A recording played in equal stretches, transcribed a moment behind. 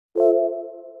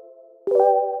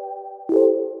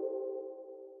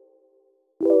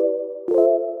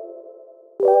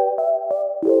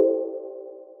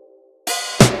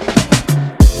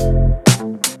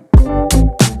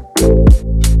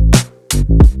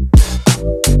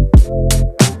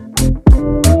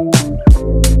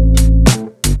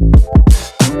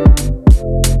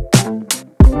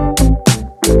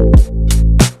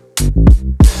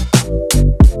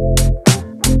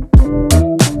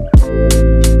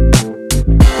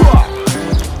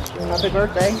Happy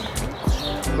birthday.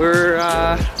 We're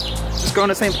just going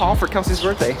to St. Paul for Kelsey's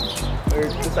birthday. We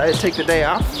decided to take the day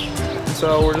off,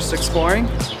 so we're just exploring.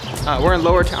 We're in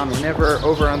Lower Town. We're never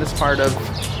over on this part of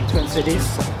Twin Cities.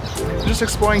 So we're just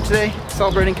exploring today,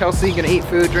 celebrating Kelsey, gonna eat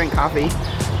food, drink coffee,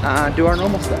 do our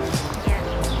normal stuff.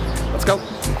 Let's go.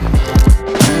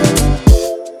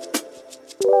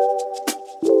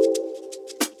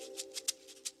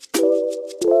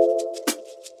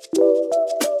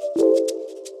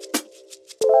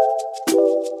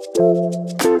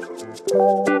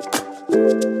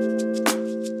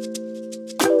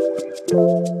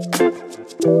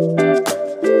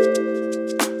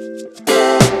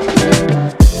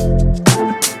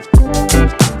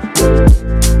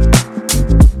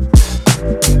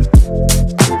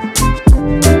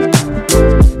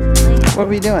 What are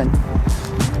we doing?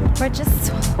 We're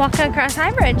just walking across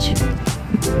High Bridge.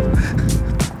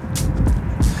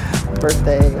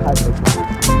 Birthday High Bridge.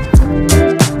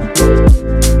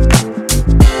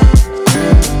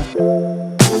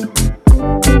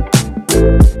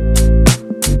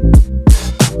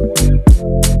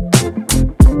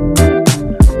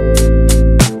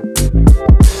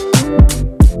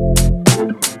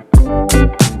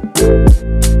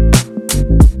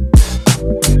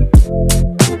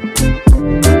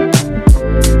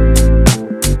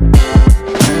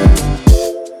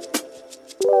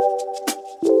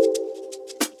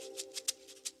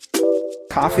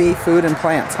 Coffee, food, and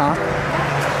plants, huh?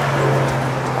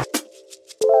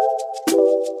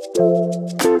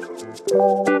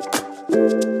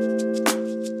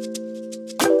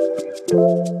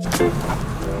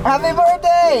 Happy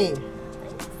birthday!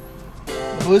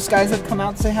 The blue skies have come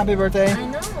out to say happy birthday. I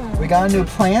know. We got a new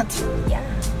plant. Yeah.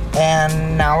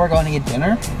 And now we're going to get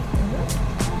dinner.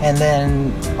 And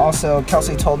then also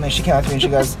Kelsey told me, she came up to me and she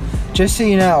goes, just so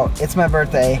you know, it's my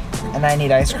birthday and I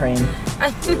need ice cream.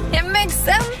 It makes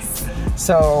sense.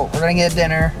 So we're gonna get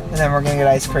dinner and then we're gonna get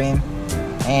ice cream.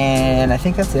 And I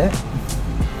think that's it.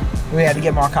 We had to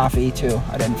get more coffee too.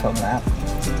 I didn't film that.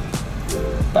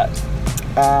 But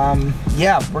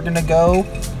yeah, we're gonna go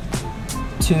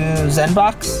to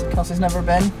Zenbox. Kelsey's never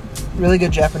been. Really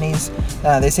good Japanese.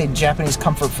 They say Japanese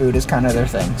comfort food is kind of their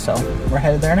thing. So we're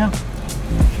headed there now.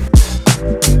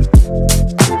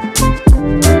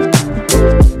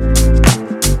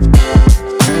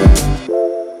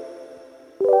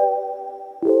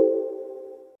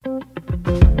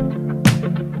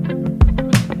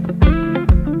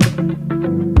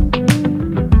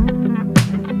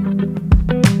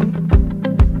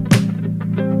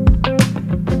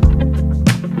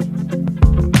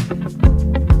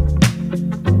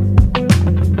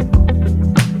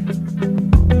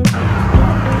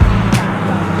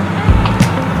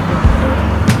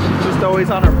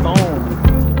 On her phone.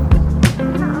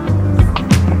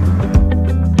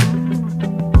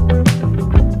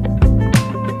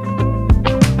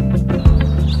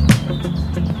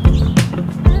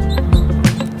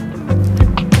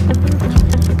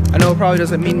 I know it probably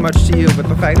doesn't mean much to you, but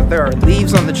the fact that there are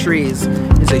leaves on the trees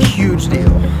is a huge deal.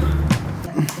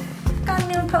 Got a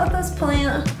new pothos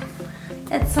plant.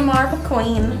 It's a marble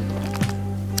queen.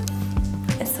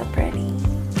 It's so pretty.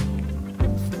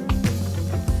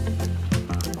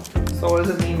 So what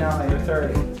does it mean now that you're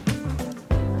 30?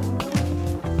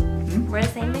 We're the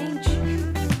same age.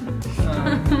 I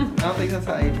don't think that's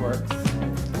how age works.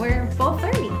 We're both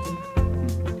 30.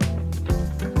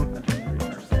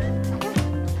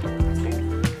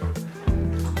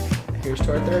 Here's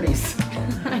to our 30s.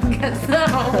 I guess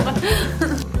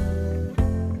so.